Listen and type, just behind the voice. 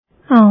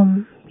ओम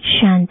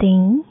शांति।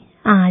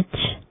 आज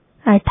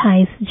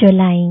 28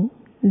 जुलाई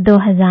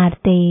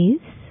 2023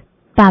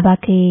 बाबा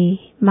के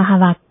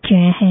महावाक्य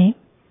हैं।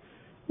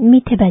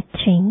 मीठे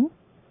बच्चे,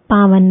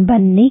 पावन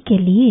बनने के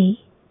लिए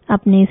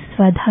अपने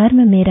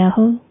स्वधर्म में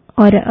रहो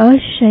और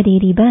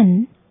अशरीरी बन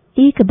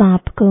एक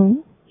बाप को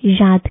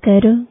याद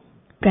करो।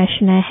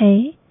 प्रश्न है,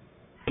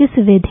 किस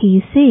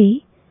विधि से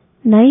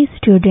नए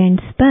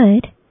स्टूडेंट्स पर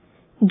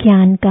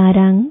ज्ञान का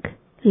रंग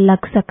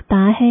लग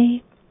सकता है?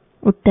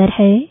 उत्तर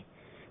है,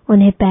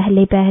 उन्हें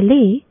पहले पहले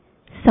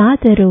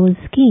 7 रोज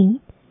की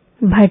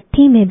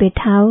भट्टी में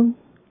बिठाओ।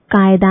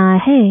 कायदा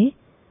है,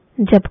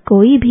 जब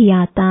कोई भी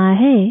आता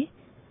है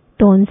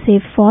तो उनसे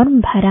फॉर्म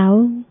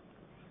भराओ।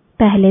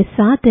 पहले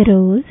 7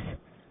 रोज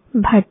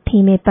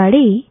भट्टी में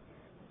पड़े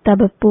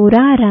तब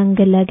पूरा रंग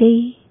लगे।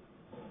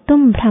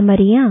 तुम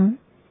भ्रमरियां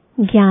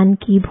ज्ञान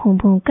की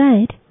भूं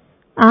कर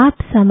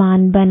आप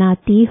समान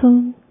बनाती हो।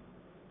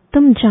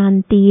 तुम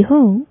जानती हो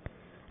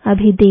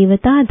अभी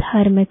देवता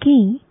धर्म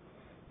की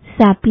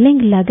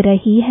सैपलिंग लग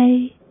रही है।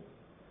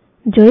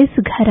 जो इस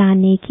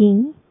घराने की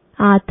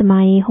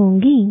आत्माएं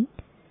होंगी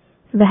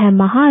वह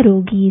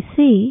महारोगी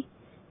से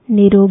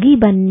निरोगी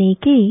बनने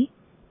के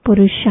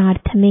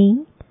पुरुषार्थ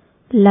में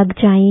लग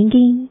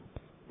जाएंगी।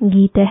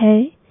 गीत है,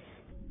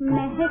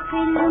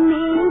 महफिल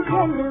में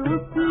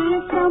जलती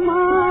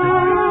शमा,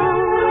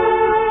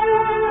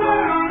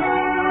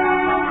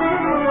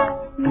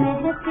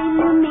 महफिल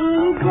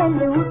में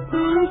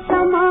जलती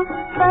शमा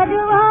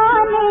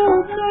परवाने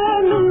के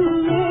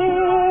लिए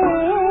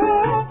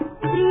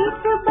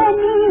प्रीत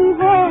बनी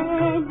है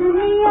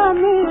दुनिया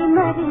में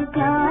मर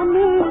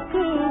जाने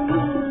के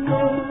लिए।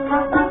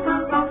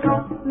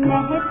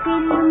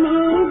 महफिल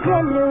में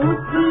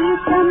जलती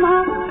शमा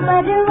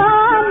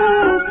परवाने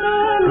के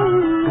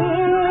लिए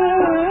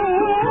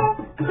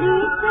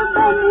प्रीत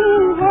बनी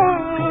है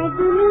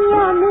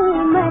दुनिया में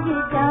मर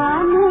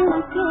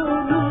जाने के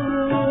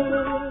लिए।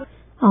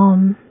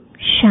 ओम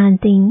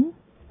शांति।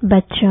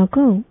 बच्चों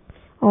को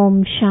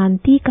ओम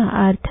शांति का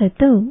अर्थ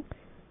तो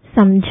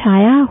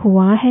समझाया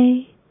हुआ है।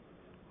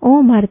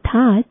 ओम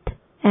अर्थात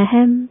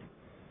अहम।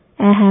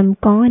 अहम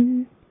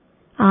कौन?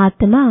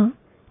 आत्मा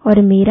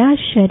और मेरा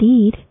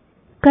शरीर,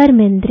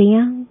 कर्म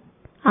इंद्रियां।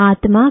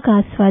 आत्मा का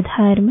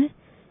स्वधर्म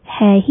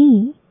है ही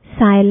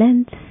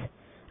साइलेंस।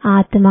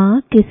 आत्मा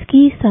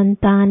किसकी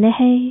संतान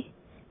है?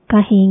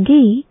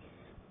 कहेंगे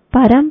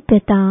परम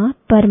पिता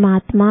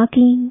परमात्मा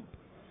की।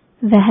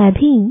 वह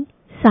भी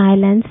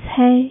साइलेंस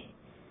है।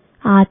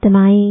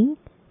 आत्माएं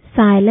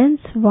साइलेंस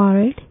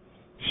वर्ल्ड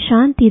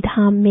शांति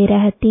धाम में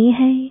रहती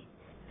हैं,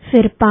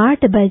 फिर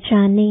पाठ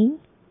बजाने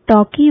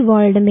टॉकी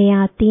वर्ल्ड में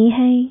आती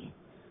हैं।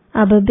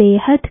 अब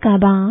बेहद का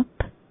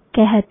बाप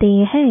कहते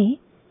हैं,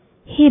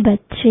 हे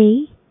बच्चे,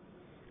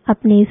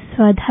 अपने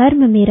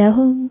स्वधर्म में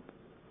रहो,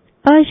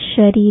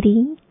 अशरीरी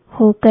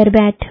होकर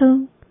बैठो,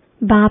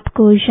 बाप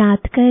को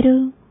याद करो।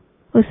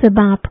 उस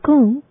बाप को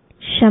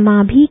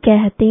क्षमा भी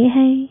कहते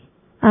हैं।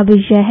 अब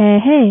यह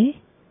है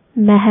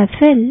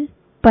महफिल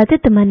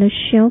पतित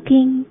मनुष्यों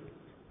की।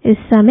 इस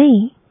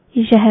समय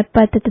यह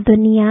पतित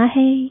दुनिया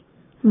है।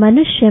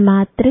 मनुष्य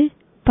मात्र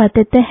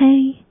पतित है।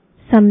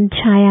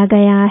 समझाया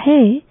गया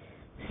है,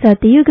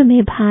 सतयुग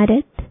में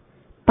भारत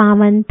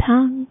पावन था।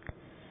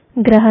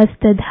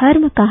 गृहस्थ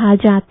धर्म कहा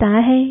जाता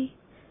है,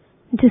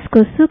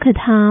 जिसको सुख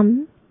धाम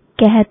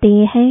कहते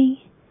हैं।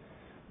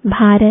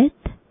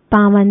 भारत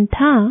पावन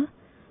था,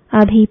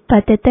 अभी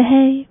पतित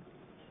है,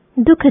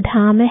 दुख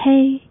धाम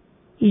है।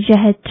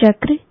 यह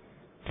चक्र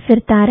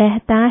फिरता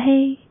रहता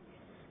है।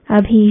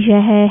 अभी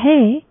यह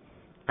है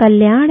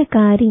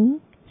कल्याणकारी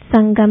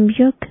संगम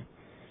युग,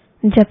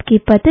 जबकि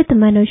पतित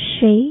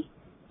मनुष्य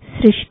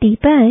सृष्टि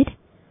पर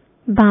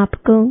बाप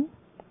को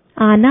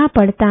आना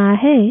पड़ता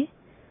है।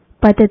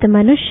 पतित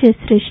मनुष्य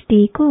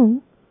सृष्टि को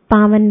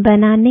पावन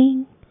बनाने।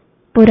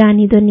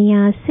 पुरानी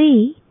दुनिया से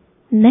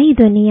नई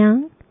दुनिया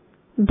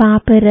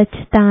बाप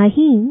रचता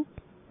ही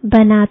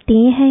बनाते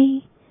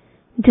हैं,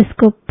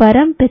 जिसको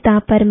परम पिता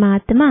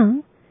परमात्मा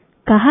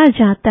कहा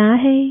जाता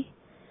है।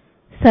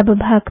 सब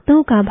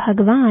भक्तों का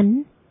भगवान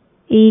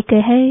एक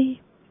है।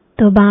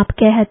 तो बाप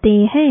कहते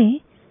हैं,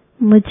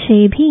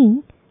 मुझे भी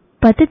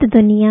पतित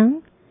दुनिया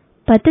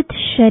पतित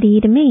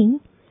शरीर में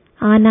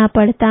आना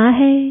पड़ता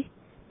है।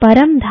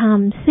 परम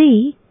धाम से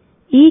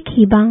एक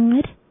ही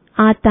बार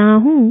आता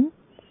हूँ।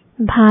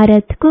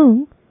 भारत को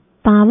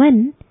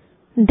पावन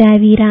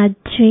दैवी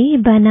राज्य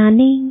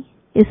बनाने।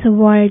 इस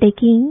वर्ल्ड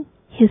की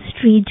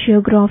हिस्ट्री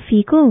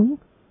ज्योग्राफी को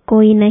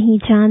कोई नहीं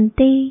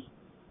जानते,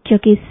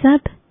 क्योंकि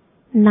सब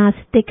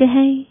नास्तिक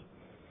है।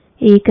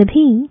 एक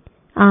भी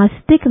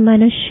आस्तिक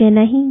मनुष्य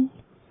नहीं।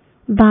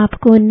 बाप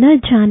को न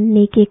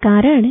जानने के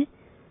कारण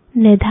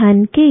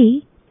निधन के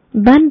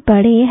बन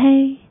पड़े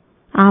हैं।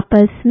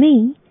 आपस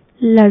में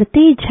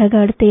लड़ते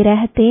झगड़ते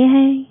रहते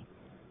हैं।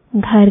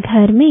 घर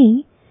घर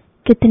में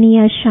कितनी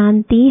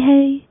अशांति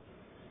है।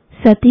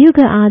 सतयुग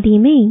आदि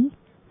में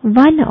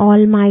वन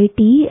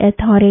ऑलमाइटी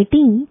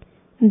अथॉरिटी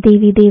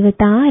देवी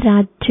देवता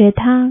राज्य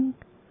था,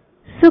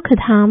 सुख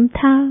धाम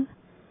था।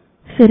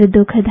 फिर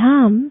दुख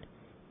धाम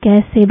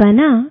कैसे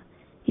बना,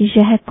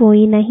 यह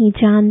कोई नहीं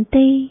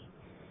जानते।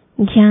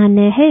 ज्ञान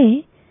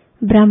है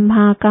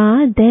ब्रह्मा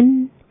का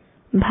दिन,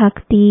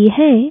 भक्ति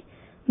है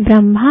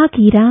ब्रह्मा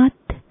की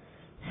रात।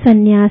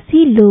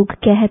 सन्यासी लोग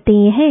कहते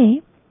हैं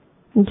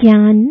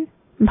ज्ञान,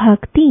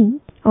 भक्ति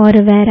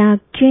और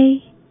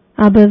वैराग्य।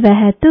 अब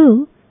वह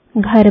तो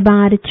घर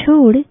बार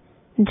छोड़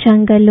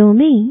जंगलों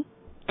में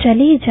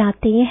चले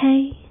जाते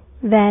हैं।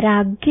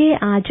 वैराग्य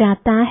आ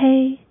जाता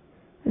है,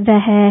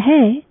 वह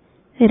है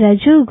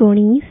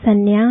रजोगुणी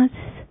सन्यास।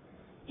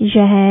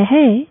 यह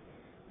है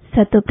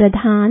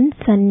सतोप्रधान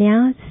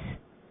सन्यास।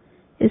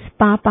 इस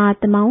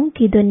पापात्माओं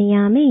की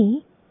दुनिया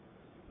में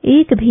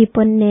एक भी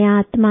पुण्य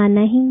आत्मा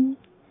नहीं,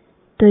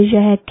 तो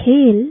यह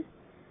खेल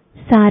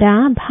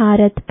सारा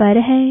भारत पर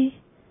है।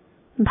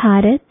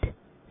 भारत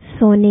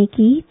सोने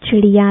की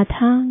चिड़िया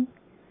था।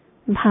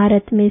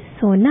 भारत में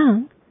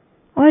सोना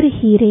और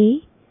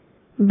हीरे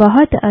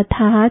बहुत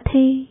अथाह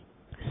थे।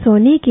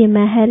 सोने के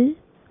महल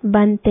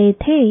बनते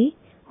थे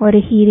और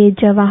हीरे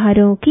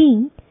जवाहरों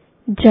की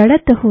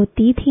जड़त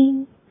होती थी।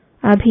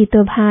 अभी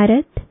तो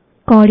भारत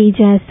कौड़ी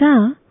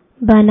जैसा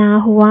बना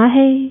हुआ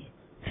है,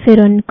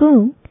 फिर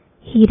उनको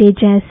हीरे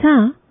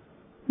जैसा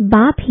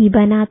बाप ही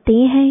बनाते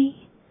हैं।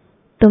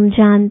 तुम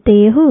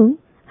जानते हो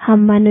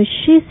हम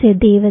मनुष्य से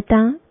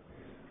देवता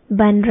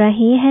बन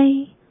रहे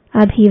हैं।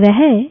 अभी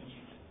वह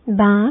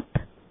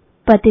बाप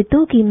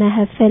पतितों की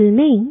महफिल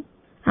में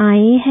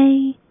आए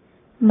हैं।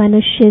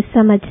 मनुष्य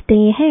समझते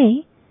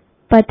हैं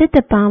पतित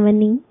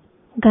पावनी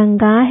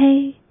गंगा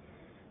है,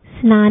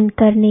 स्नान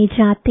करने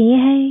जाते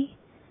हैं,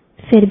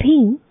 फिर भी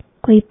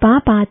कोई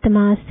पाप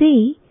आत्मा से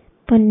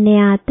पुण्य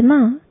आत्मा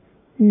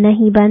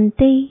नहीं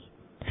बनते।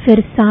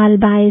 फिर साल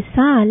बाय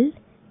साल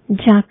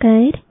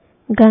जाकर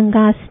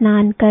गंगा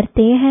स्नान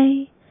करते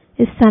हैं।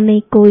 इस समय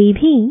कोई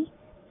भी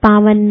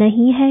पावन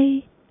नहीं है।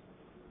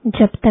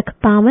 जब तक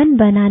पावन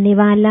बनाने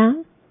वाला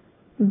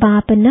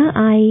बाप न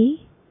आए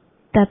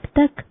तब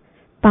तक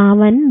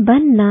पावन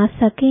बन ना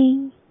सके।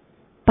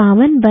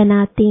 पावन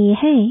बनाते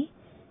हैं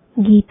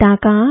गीता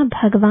का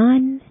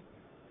भगवान।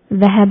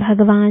 वह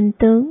भगवान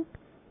तो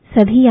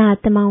सभी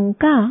आत्माओं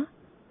का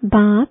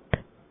बाप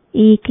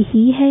एक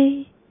ही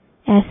है।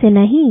 ऐसे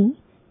नहीं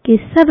कि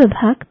सब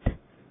भक्त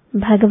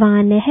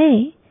भगवान है,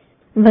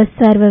 वह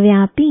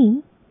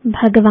सर्वव्यापी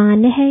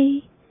भगवान है।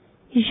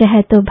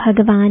 यह तो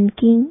भगवान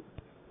की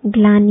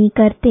ग्लानि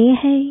करते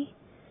हैं।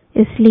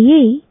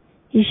 इसलिए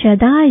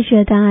यदा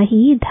यदा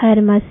ही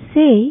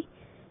धर्मस्य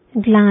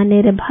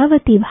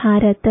ग्लानिर्भवति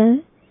भारत,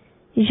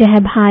 यह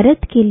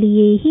भारत के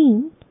लिए ही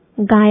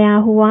गाया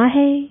हुआ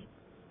है।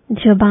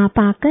 जो बाप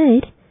आकर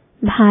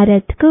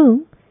भारत को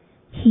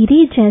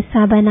हीरे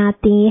जैसा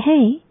बनाते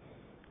हैं,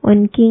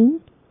 उनकी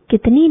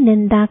कितनी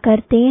निंदा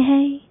करते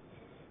हैं।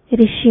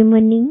 ऋषि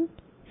मुनि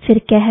फिर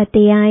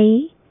कहते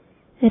आए,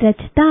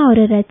 रचता और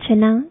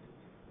रचना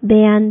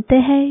बेअंत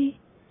है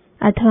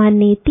अथवा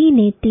नेति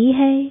नेति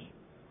है,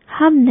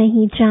 हम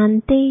नहीं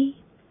जानते।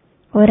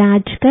 और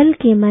आजकल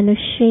के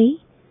मनुष्य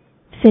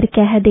फिर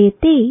कह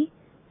देते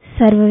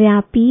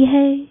सर्वव्यापी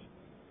है।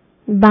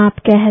 बाप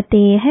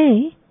कहते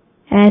हैं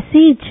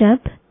ऐसे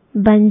जब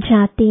बन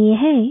जाते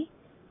हैं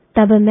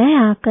तब मैं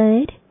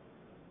आकर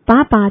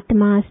पाप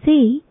आत्मा से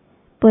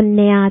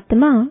पुण्य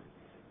आत्मा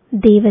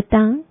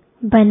देवता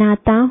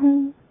बनाता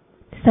हूँ।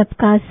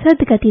 सबका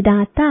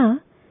सद्गतिदाता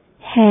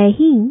है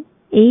ही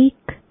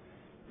एक,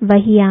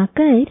 वही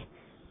आकर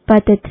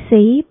पतित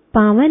से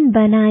पावन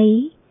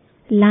बनाए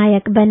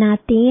लायक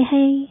बनाते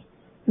हैं।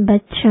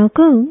 बच्चों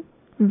को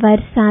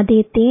वर्षा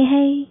देते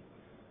हैं।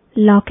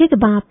 लौकिक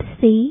बाप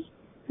से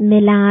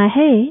मिला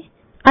है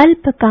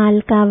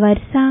अल्पकाल का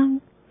वर्षा।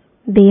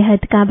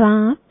 बेहद का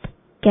बाप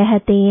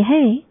कहते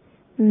हैं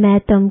मैं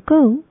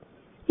तुमको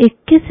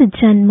 21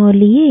 जन्मों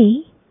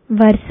लिए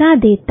वर्षा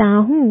देता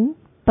हूँ,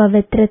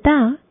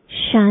 पवित्रता,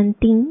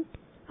 शांति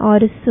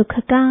और सुख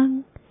का।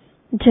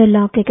 जो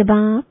लौकिक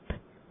बाप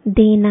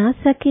दे ना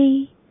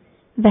सके,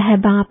 वह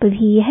बाप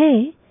भी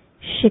है,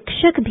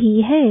 शिक्षक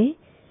भी है,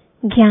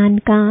 ज्ञान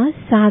का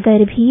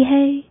सागर भी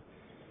है।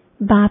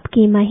 बाप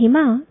की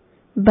महिमा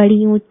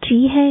बड़ी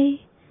ऊंची है।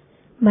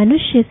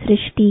 मनुष्य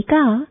सृष्टि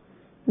का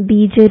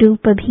बीज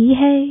रूप भी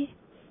है।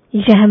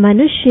 यह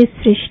मनुष्य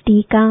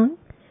सृष्टि का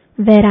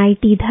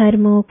वैरायटी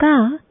धर्मों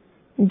का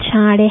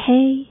झाड़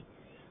है।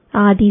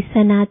 आदि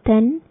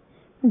सनातन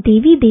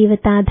देवी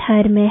देवता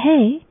धर्म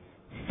है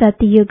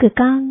सतयुग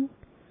का।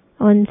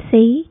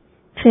 उनसे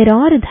फिर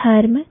और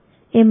धर्म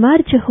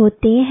इमर्ज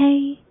होते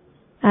हैं।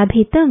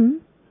 अभी तुम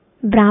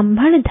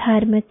ब्राह्मण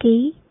धर्म के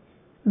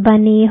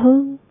बने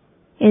हो,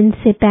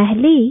 इनसे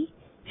पहले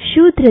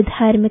शूद्र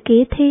धर्म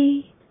के थे।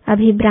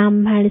 अभी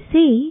ब्राह्मण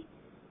से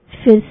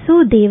फिर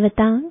सो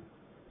देवता,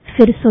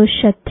 फिर सो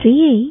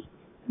क्षत्रिय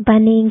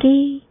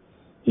बनेंगे।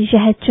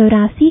 यह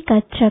 84 का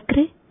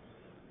चक्र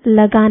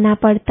लगाना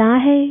पड़ता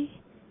है।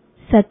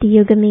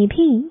 सतयुग में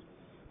भी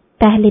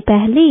पहले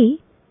पहले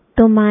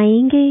तुम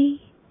आएंगे।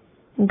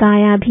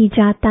 गाया भी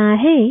जाता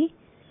है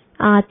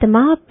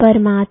आत्मा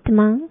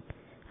परमात्मा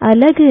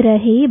अलग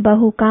रहे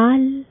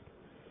बहुकाल।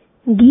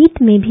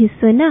 गीत में भी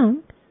सुना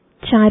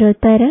चारों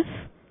तरफ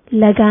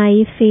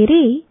लगाए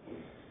फेरे,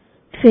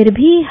 फिर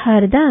भी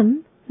हरदम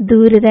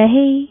दूर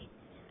रहे,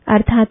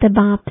 अर्थात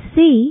बाप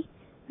से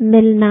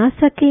मिल ना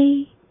सके।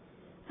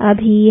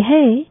 अभी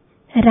है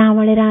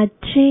रावण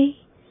राज्य,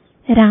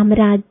 राम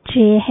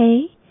राज्य है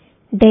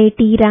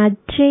डेटी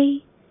राज्य।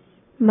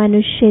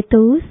 मनुष्य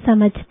तो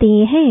समझते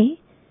हैं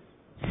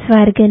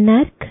स्वर्ग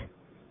नर्क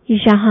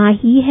यहाँ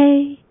ही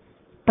है,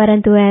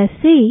 परंतु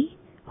ऐसे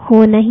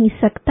हो नहीं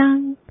सकता।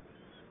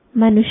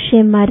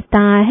 मनुष्य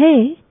मरता है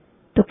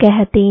तो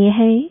कहते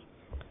हैं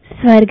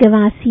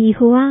स्वर्गवासी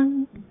हुआ,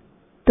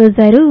 तो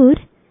जरूर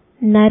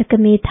नरक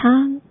में था,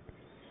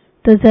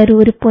 तो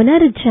जरूर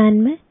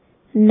पुनर्जन्म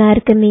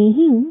नरक में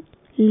ही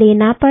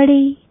लेना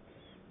पड़े।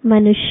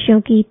 मनुष्यों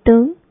की तो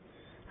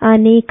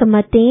अनेक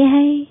मतें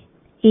हैं,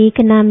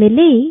 एक न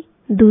मिले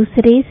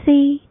दूसरे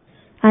से।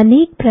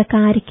 अनेक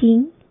प्रकार की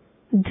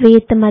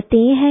द्वैत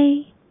मतें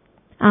हैं।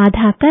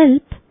 आधा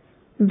कल्प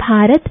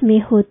भारत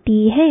में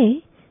होती है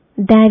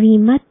दैवी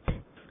मत,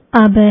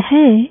 अब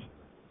है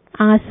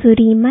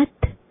आसुरी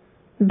मत।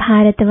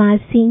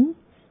 भारतवासी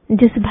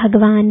जिस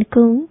भगवान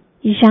को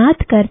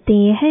याद करते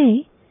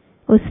हैं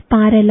उस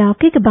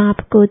पारलौकिक बाप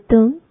को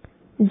तो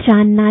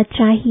जानना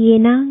चाहिए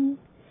ना।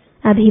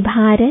 अभी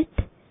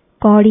भारत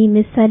कौड़ी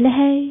मिसल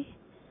है,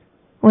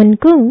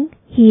 उनको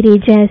हीरे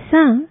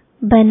जैसा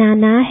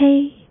बनाना है।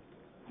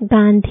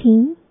 गांधी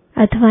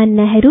अथवा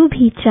नेहरू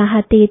भी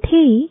चाहते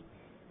थे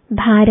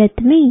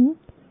भारत में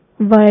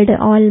वर्ल्ड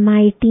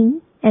ऑलमाइटी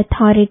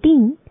अथॉरिटी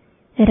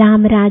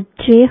राम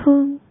राज्य हो।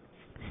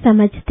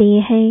 समझते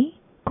हैं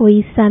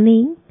कोई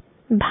समय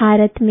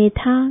भारत में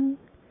था,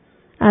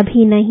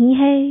 अभी नहीं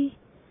है,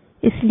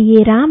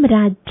 इसलिए राम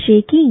राज्य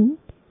की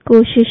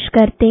कोशिश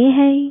करते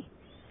हैं,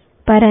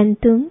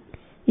 परंतु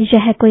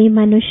यह कोई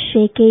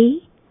मनुष्य के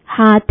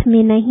हाथ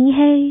में नहीं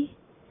है।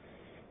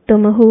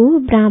 तुम हो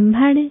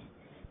ब्राह्मण,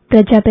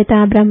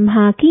 प्रजापिता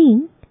ब्रह्मा की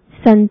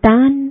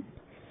संतान,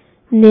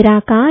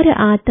 निराकार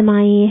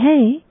आत्माएं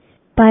हैं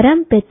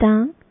परम पिता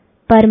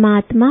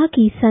परमात्मा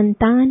की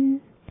संतान।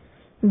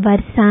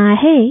 वर्षा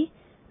है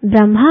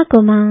ब्रह्मा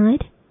कुमार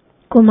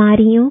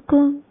कुमारियों को,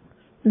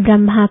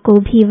 ब्रह्मा को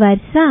भी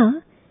वर्षा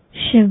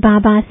शिव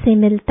बाबा से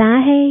मिलता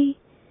है।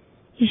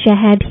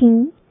 यह भी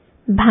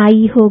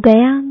भाई हो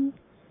गया,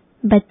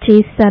 बच्चे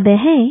सब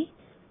हैं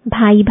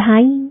भाई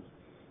भाई,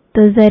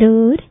 तो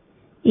जरूर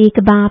एक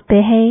बाप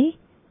है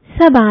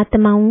सब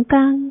आत्माओं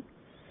का।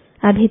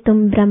 अभी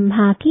तुम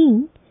ब्रह्मा की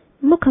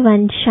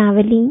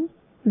मुखवंशावली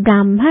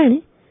ब्राह्मण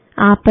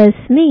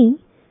आपस में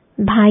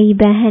भाई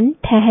बहन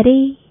ठहरे।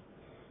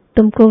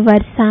 तुमको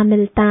वर्षा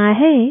मिलता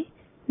है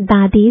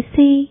दादी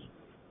से,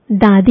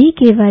 दादी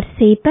के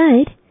वर्षे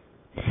पर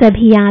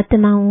सभी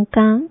आत्माओं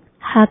का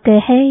हक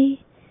है,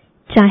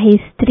 चाहे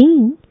स्त्री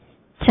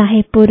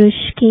चाहे पुरुष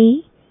के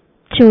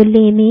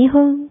चोले में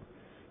हो।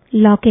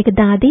 लौकिक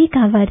दादी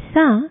का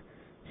वर्षा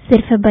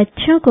सिर्फ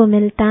बच्चों को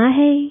मिलता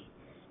है,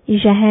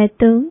 यह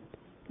तो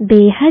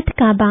बेहद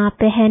का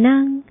बाप है ना।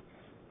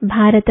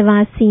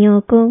 भारतवासियों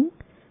को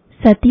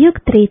सतयुग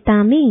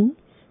त्रेता में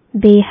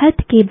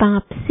बेहद के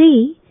बाप से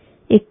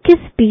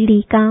 21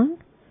 पीढ़ी का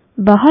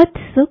बहुत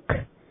सुख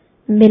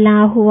मिला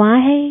हुआ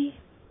है।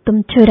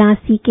 तुम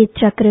 84 के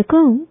चक्र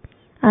को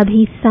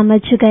अभी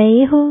समझ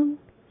गए हो।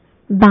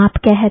 बाप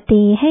कहते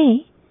हैं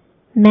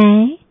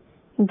मैं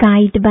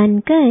गाइड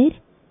बनकर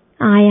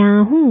आया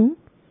हूँ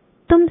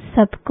तुम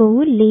सबको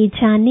ले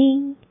जाने।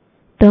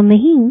 तुम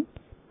ही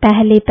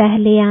पहले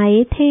पहले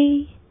आए थे,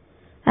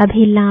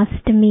 अभी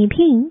लास्ट में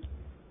भी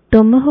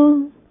तुम हो,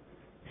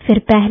 फिर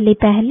पहले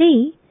पहले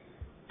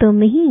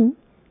तुम ही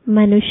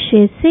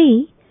मनुष्य से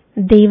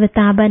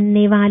देवता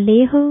बनने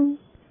वाले हो।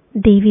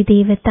 देवी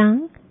देवता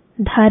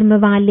धर्म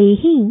वाले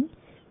ही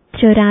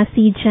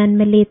 84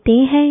 जन्म लेते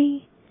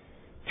हैं,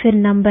 फिर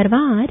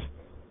नंबरवार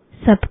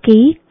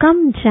सबके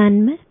कम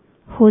जन्म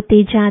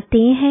होते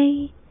जाते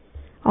हैं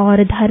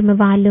और धर्म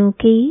वालों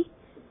के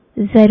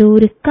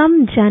जरूर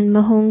कम जन्म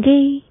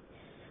होंगे।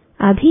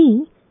 अभी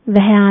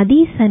वह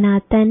आदि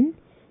सनातन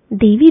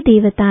देवी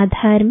देवता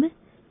धर्म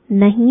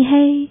नहीं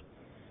है,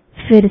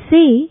 फिर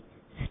से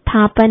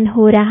स्थापन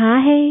हो रहा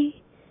है।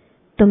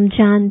 तुम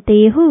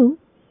जानते हो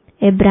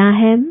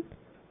इब्राहिम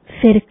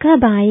फिर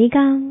कब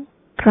आएगा,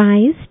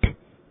 क्राइस्ट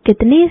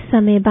कितने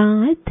समय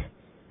बाद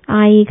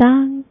आएगा।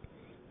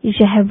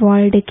 यह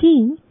वर्ल्ड की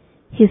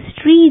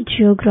हिस्ट्री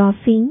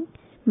ज्योग्राफी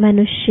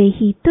मनुष्य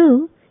ही तो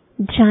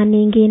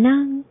जानेंगे ना।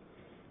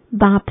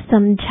 बाप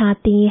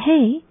समझाते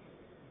हैं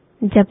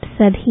जब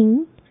सभी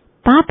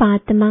पाप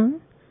आत्मा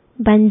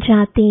बन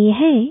जाते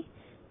हैं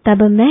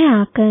तब मैं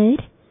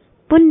आकर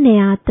पुण्य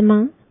आत्मा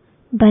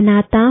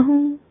बनाता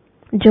हूँ।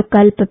 जो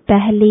कल्प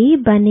पहले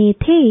बने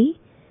थे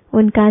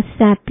उनका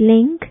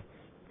सैपलिंग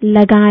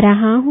लगा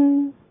रहा हूँ।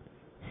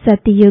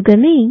 सतयुग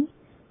में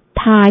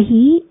था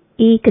ही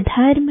एक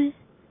धर्म,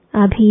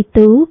 अभी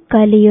तो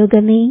कलयुग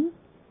में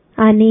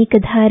अनेक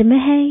धर्म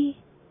है।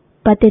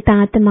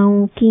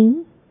 पतितात्माओं की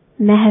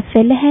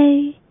महफिल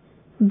है,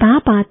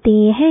 बाप आते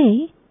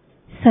हैं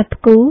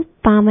सबको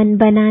पावन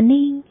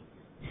बनाने।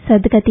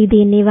 सदगति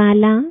देने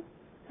वाला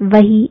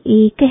वही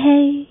एक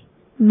है।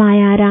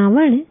 माया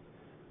रावण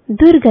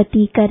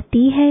दुर्गति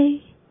करती है।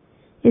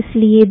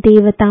 इसलिए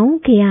देवताओं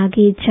के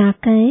आगे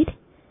जाकर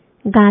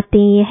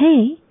गाते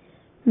हैं,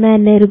 मैं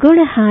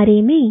निर्गुण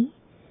हारे में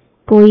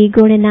कोई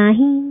गुण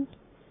नाही।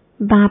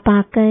 बाप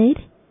आकर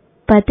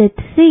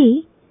पतित से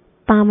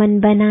पावन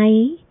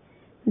बनाए,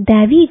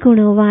 दैवी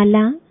गुणों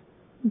वाला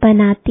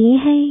बनाते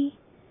हैं।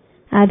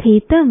 अभी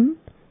तुम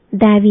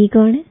दैवी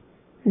गुण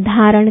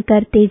धारण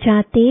करते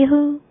जाते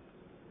हो,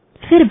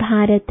 फिर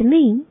भारत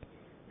में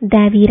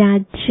दैवी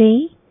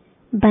राज्य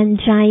बन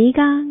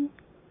जाएगा।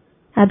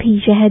 अभी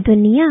यह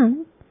दुनिया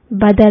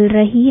बदल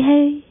रही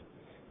है।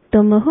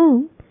 तुम हो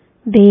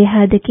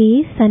बेहद के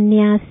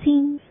सन्यासी,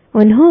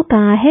 उन्हों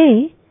का है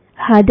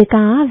हद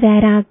का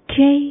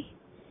वैराग्य।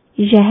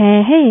 यह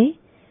है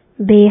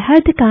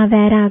बेहद का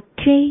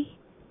वैराग्य।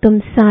 तुम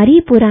सारी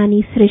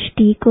पुरानी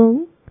सृष्टि को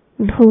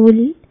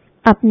भूल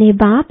अपने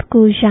बाप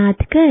को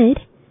याद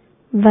कर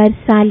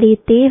वर्षा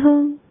लेते हो।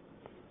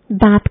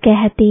 बाप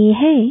कहते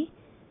हैं,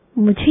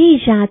 मुझे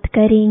याद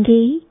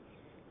करेंगे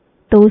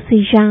तो उस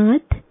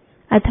याद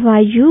अथवा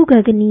युग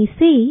अग्नि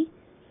से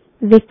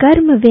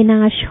विकर्म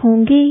विनाश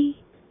होंगे।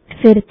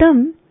 फिर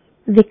तुम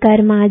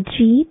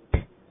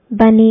विकर्माजीत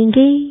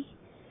बनेंगे।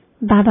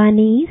 बाबा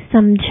ने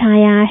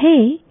समझाया है,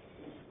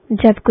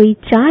 जब कोई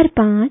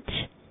 4-5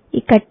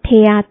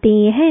 इकट्ठे आते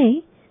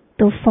हैं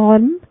तो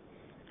फॉर्म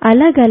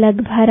अलग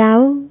अलग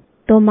भराओ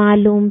तो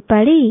मालूम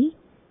पड़े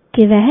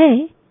कि वह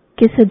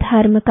किस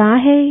धर्म का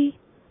है।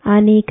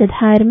 अनेक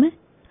धर्म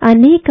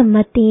अनेक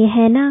मतें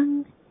हैं ना।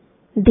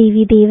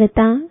 देवी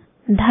देवता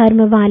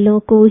धर्म वालों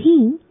को ही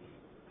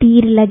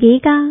तीर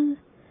लगेगा।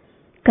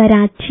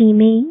 कराची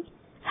में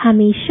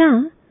हमेशा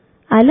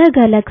अलग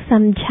अलग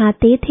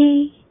समझाते थे।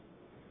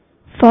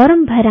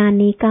 फॉर्म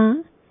भराने का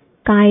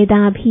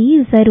कायदा भी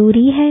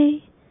जरूरी है।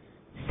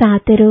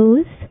 7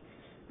 रोज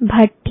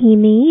भट्टी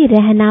में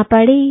रहना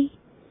पड़े,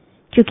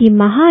 क्योंकि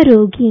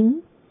महारोगी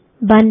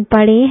बन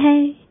पड़े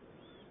हैं।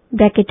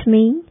 ब्रैकेट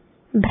में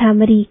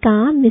भ्रमरी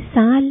का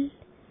मिसाल,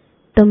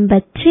 तुम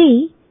बच्चे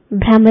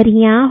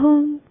भ्रमरियां हो।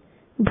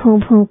 भूं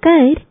भूं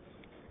कर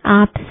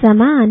आप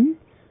समान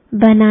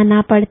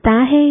बनाना पड़ता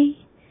है।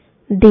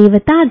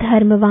 देवता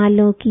धर्म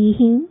वालों की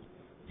ही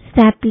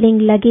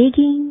सैपलिंग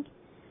लगेगी।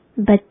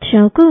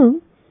 बच्चों को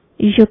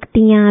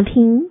युक्तियां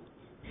भी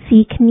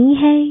सीखनी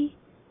है।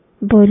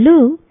 बोलो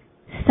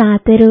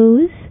 7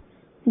 रोज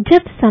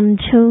जब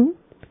समझो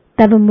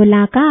तब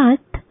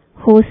मुलाकात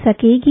हो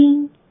सकेगी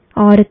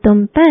और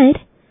तुम पर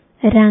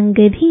रंग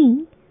भी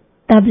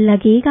तब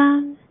लगेगा।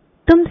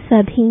 तुम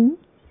सभी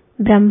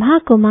ब्रह्मा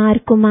कुमार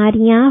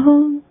कुमारियां हो।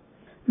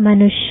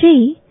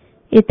 मनुष्य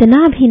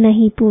इतना भी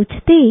नहीं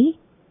पूछते,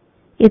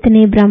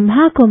 इतने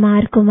ब्रह्मा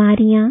कुमार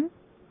कुमारियां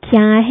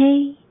क्या है,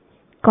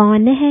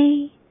 कौन है?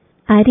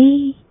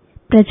 अरे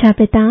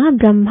प्रजापिता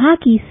ब्रह्मा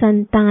की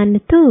संतान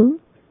तो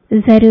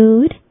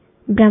जरूर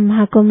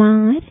ब्रह्मा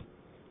कुमार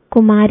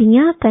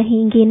कुमारियां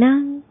कहेंगे ना।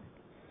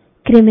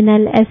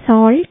 क्रिमिनल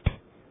असॉल्ट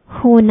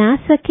हो ना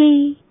सके।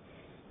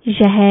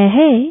 यह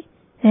है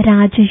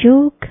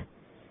राजयोग,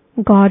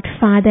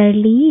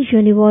 गॉडफादरली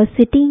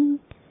यूनिवर्सिटी।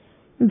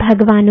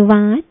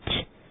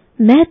 भगवानुवाच,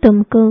 मैं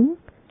तुमको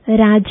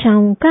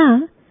राजाओं का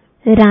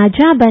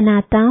राजा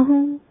बनाता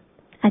हूँ।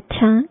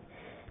 अच्छा,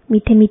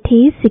 मीठे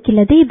मीठे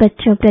सिकिलदे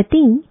बच्चों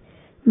प्रति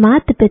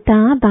माता पिता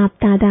बाप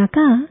दादा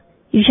का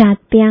याद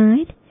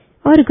प्यार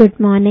और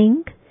गुड मॉर्निंग।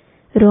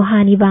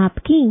 रूहानी बाप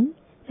की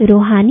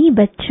रूहानी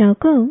बच्चों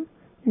को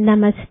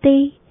नमस्ते।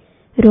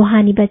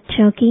 रूहानी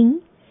बच्चों की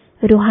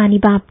रूहानी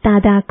बाप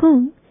दादा को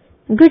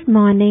गुड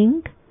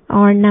मॉर्निंग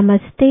और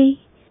नमस्ते।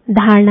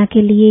 धारणा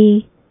के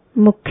लिए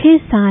मुख्य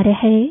सार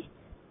है,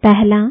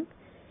 पहला,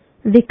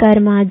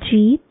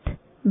 विकर्माजीत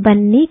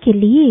बनने के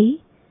लिए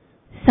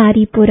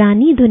सारी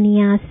पुरानी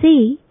दुनिया से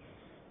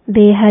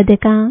बेहद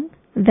का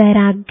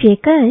वैराग्य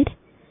कर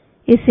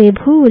इसे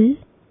भूल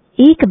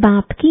एक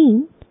बाप की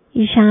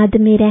याद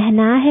में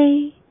रहना है।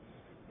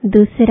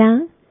 दूसरा,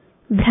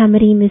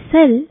 भ्रमरी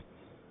मिसल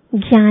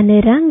ज्ञान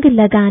रंग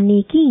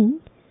लगाने की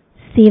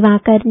सेवा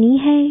करनी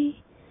है।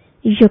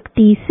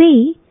 युक्ति से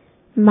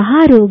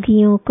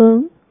महारोगियों को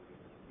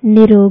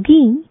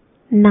निरोगी,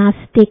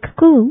 नास्तिक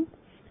को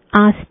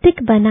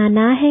आस्तिक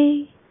बनाना है।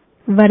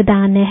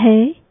 वरदान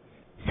है,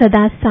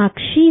 सदा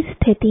साक्षी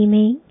स्थिति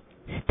में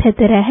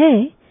स्थित रहे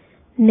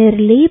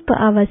निर्लेप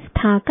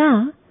अवस्था का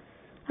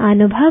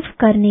अनुभव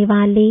करने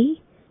वाले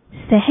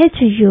सहज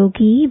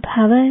योगी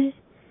भव।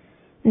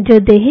 जो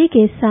देह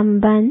के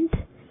संबंध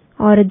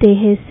और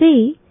देह से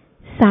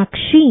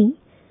साक्षी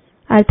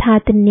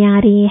अर्थात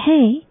न्यारे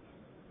हैं,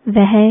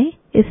 वह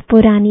इस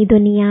पुरानी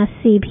दुनिया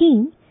से भी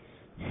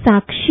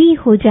साक्षी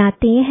हो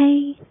जाते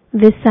हैं।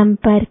 वे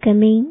संपर्क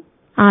में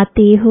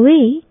आते हुए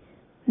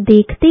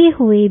देखते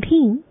हुए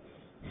भी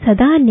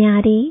सदा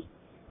न्यारे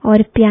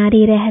और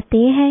प्यारे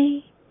रहते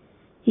हैं।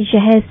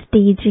 यह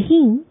स्टेज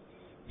ही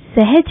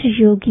सहज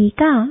योगी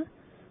का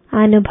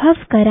अनुभव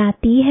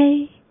कराती है।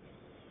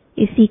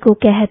 इसी को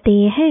कहते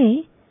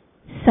हैं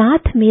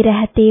साथ में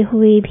रहते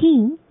हुए भी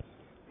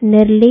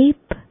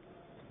निर्लेप।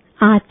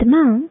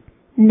 आत्मा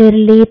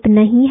निर्लेप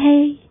नहीं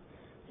है,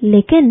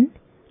 लेकिन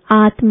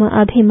आत्म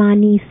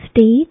अभिमानी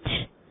स्टेज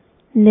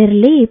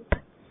निर्लेप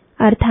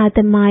अर्थात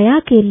माया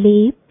के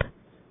लेप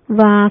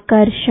व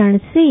आकर्षण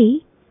से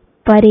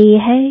परे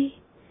है।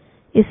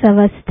 इस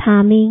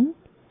अवस्था में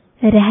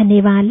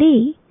रहने वाले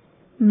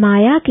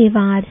माया के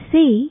वार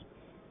से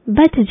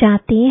बच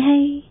जाते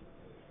हैं।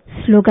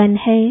 स्लोगन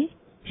है,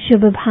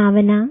 शुभ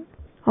भावना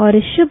और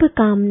शुभ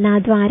कामना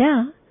द्वारा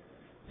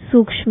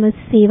सूक्ष्म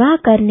सेवा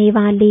करने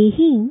वाले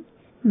ही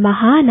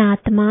महान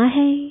आत्मा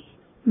है।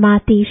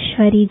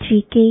 मातेश्वरी जी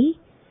के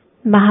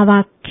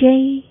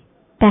महावाक्य।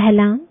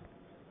 पहला,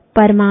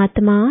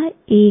 परमात्मा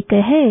एक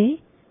है,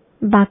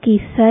 बाकी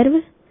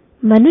सर्व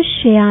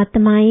मनुष्य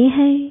आत्माएं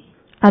हैं।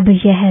 अब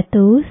यह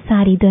तो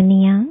सारी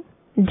दुनिया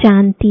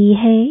जानती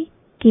है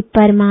कि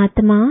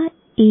परमात्मा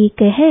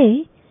एक है,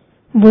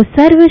 वो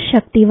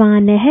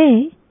सर्वशक्तिवान है,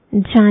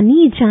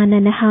 जानी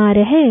जाननहार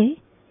है।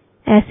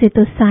 ऐसे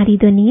तो सारी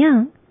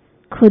दुनिया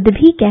खुद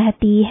भी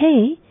कहती है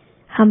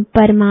हम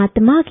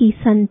परमात्मा की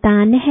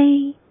संतान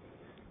हैं।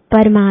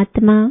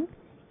 परमात्मा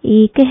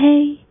एक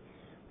है।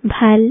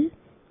 भल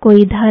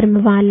कोई धर्म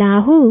वाला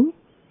हो,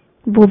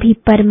 वो भी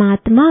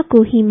परमात्मा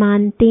को ही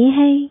मानते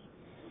हैं।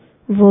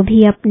 वो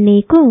भी अपने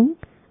को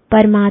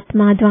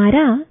परमात्मा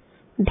द्वारा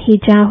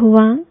भेजा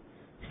हुआ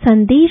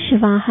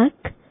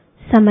संदेशवाहक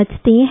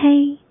समझते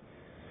हैं।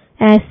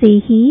 ऐसे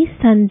ही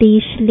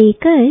संदेश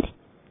लेकर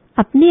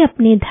अपने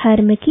अपने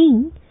धर्म की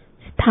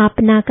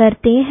स्थापना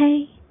करते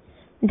हैं।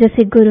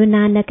 जैसे गुरु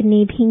नानक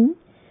ने भी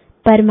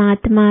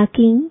परमात्मा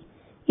की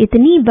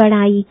इतनी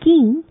बड़ाई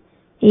की।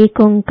 एक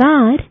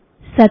ओंकार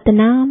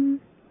सतनाम।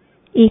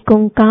 एक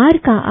ओंकार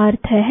का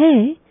अर्थ है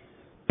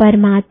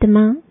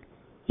परमात्मा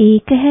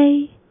एक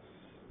है।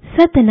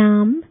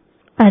 सतनाम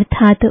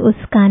अर्थात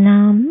उसका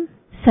नाम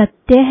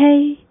सत्य है।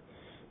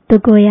 तो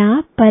गोया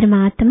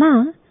परमात्मा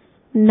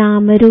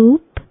नाम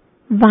रूप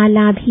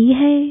वाला भी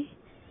है,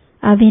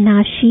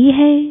 अविनाशी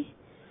है,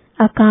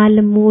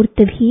 अकाल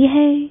मूर्त भी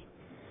है,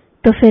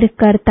 तो फिर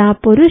कर्ता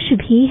पुरुष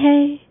भी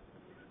है।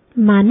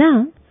 माना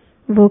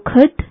वो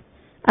खुद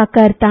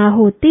अकर्ता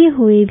होते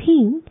हुए भी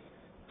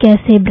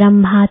कैसे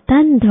ब्रह्मा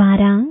तन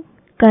द्वारा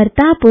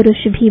कर्ता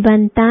पुरुष भी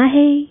बनता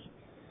है।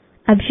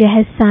 अब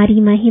यह सारी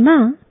महिमा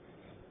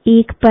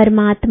एक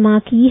परमात्मा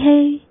की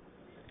है।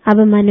 अब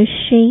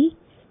मनुष्य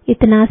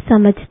इतना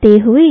समझते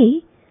हुए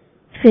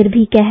फिर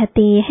भी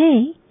कहते हैं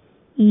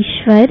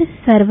ईश्वर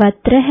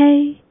सर्वत्र है।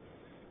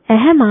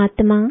 अहम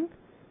आत्मा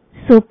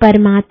सो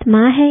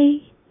परमात्मा है।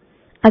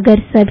 अगर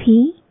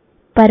सभी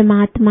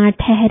परमात्मा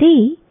ठहरे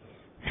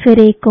फिर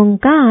एक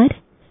ओंकार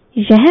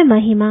यह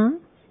महिमा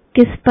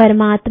किस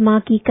परमात्मा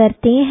की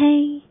करते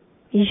हैं।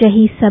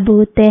 यही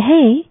सबूत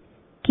है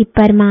कि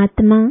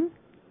परमात्मा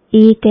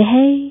एक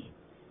है।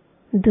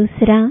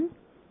 दूसरा,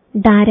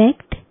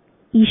 डायरेक्ट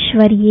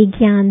ईश्वरीय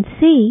ज्ञान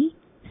से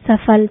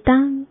सफलता।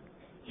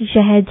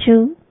 यह जो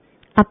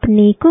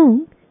अपने को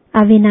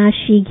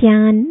अविनाशी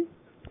ज्ञान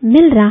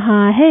मिल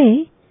रहा है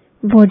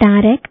वो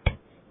डायरेक्ट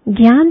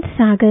ज्ञान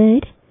सागर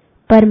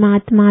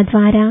परमात्मा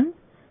द्वारा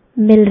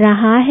मिल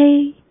रहा है।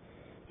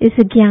 इस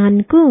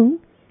ज्ञान को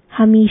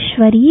हम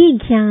ईश्वरीय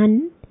ज्ञान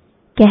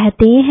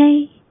कहते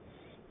हैं,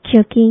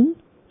 क्योंकि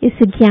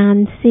इस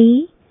ज्ञान से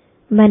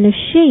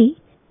मनुष्य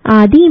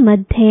आदि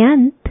मध्य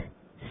अंत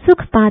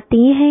सुख पाते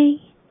हैं,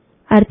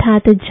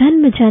 अर्थात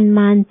जन्म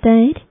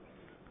जन्मांतर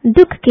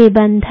दुख के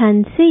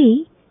बंधन से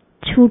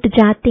छूट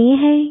जाते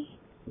हैं,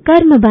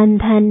 कर्म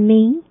बंधन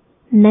में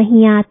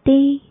नहीं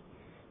आते।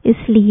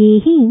 इसलिए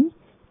ही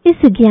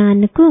इस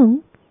ज्ञान को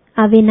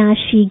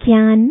अविनाशी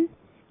ज्ञान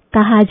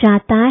कहा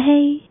जाता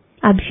है।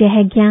 अब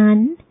यह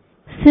ज्ञान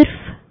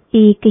सिर्फ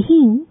एक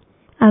ही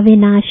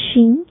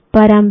अविनाशी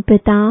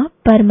परमपिता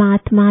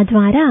परमात्मा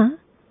द्वारा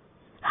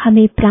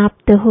हमें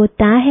प्राप्त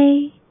होता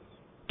है,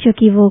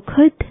 क्योंकि वो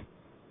खुद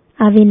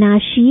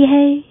अविनाशी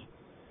है।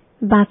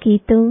 बाकी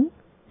तो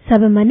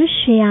सब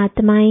मनुष्य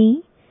आत्माएं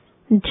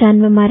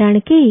जन्म मरण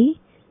के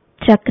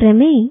चक्र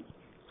में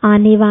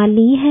आने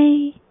वाली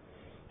हैं।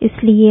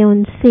 इसलिए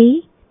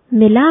उनसे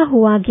मिला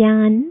हुआ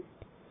ज्ञान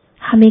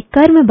हमें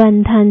कर्म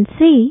बंधन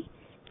से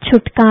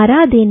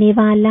छुटकारा देने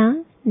वाला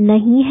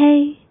नहीं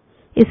है।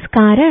 इस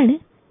कारण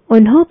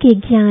उन्हों के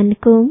ज्ञान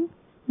को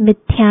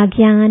मिथ्या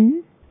ज्ञान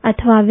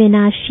अथवा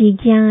विनाशी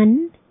ज्ञान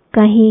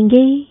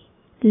कहेंगे।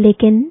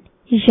 लेकिन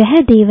यह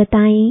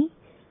देवताएं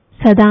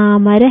सदा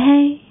अमर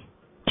है,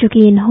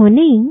 क्योंकि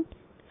इन्होंने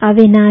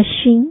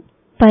अविनाशी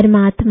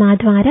परमात्मा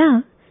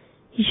द्वारा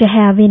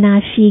यह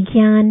अविनाशी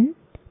ज्ञान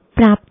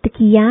प्राप्त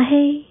किया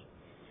है।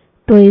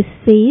 तो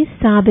इससे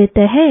साबित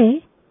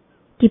है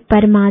कि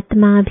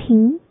परमात्मा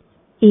भी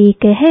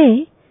एक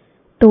है,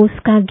 तो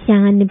उसका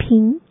ज्ञान भी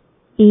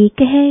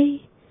एक है।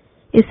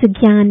 इस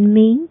ज्ञान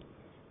में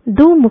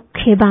दो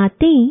मुख्य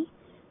बातें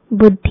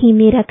बुद्धि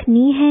में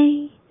रखनी है।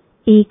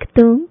 एक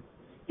तो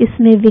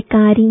इसमें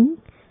विकारी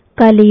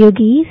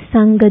कलयुगी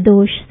संग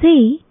दोष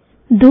से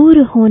दूर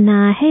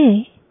होना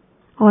है,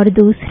 और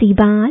दूसरी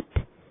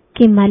बात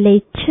कि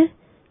मलेच्छ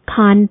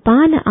खान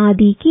पान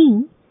आदि की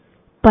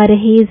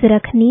परहेज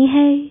रखनी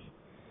है।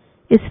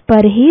 इस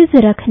परहेज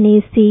रखने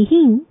से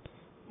ही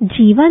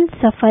जीवन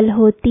सफल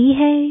होती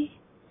है।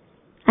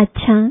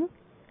 अच्छा,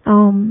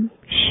 ओम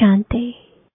शांति।